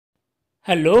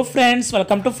Hello friends,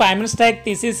 welcome to 5 Minutes Tech.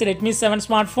 This is Redmi 7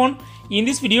 smartphone. In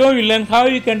this video, we will learn how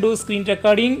you can do screen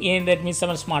recording in Redmi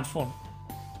 7 smartphone.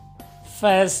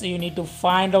 First, you need to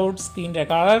find out screen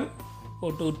recorder.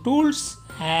 Go to Tools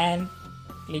and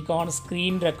click on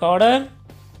Screen Recorder.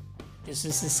 This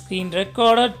is the screen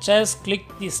recorder. Just click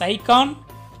this icon.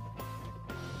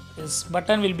 This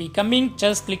button will be coming.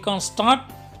 Just click on Start.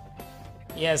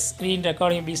 Yes, screen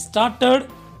recording will be started.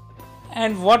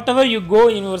 And whatever you go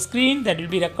in your screen, that will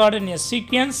be recorded in a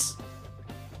sequence.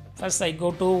 First I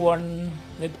go to one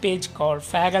web page called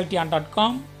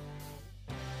facultyon.com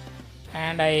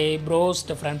and I browse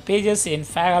different pages in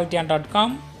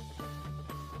facultyon.com.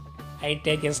 I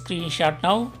take a screenshot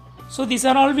now. So these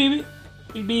are all will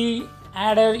be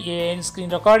added in screen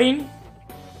recording.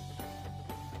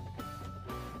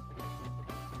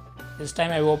 This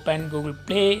time I open Google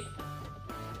Play.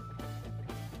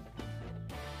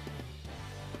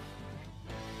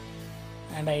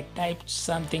 And I typed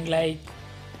something like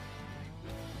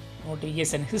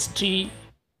notification history.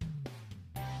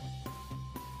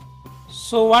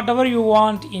 So whatever you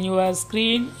want in your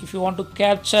screen, if you want to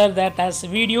capture that as a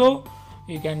video,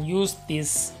 you can use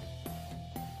this.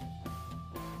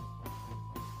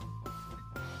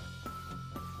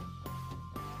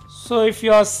 So if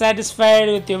you are satisfied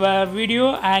with your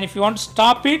video and if you want to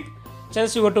stop it,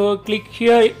 just you go to click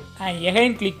here and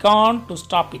again click on to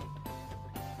stop it.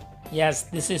 Yes,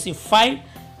 this is a file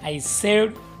I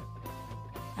saved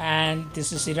and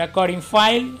this is a recording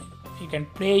file. You can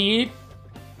play it.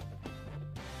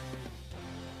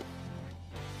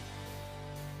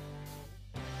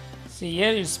 See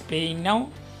here, it's playing now.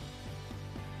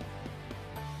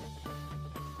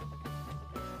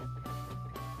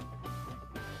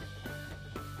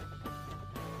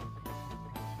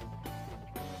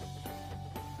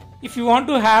 If you want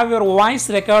to have your voice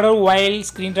recorded while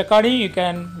screen recording, you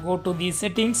can go to these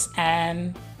settings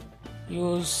and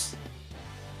use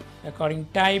recording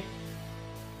type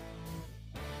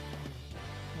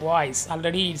voice.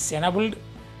 Already it's enabled.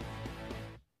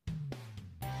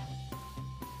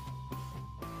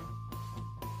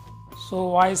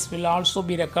 So voice will also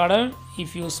be recorded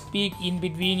if you speak in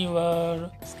between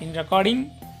your screen recording.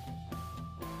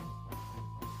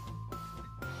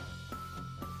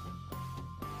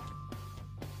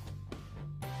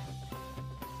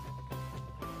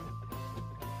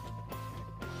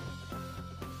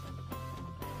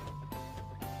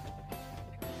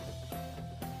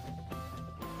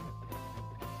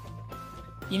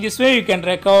 In this way, you can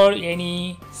record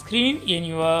any screen in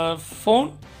your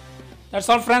phone. That's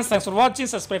all friends. Thanks for watching.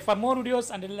 Subscribe for more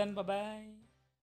videos. Until then, bye-bye.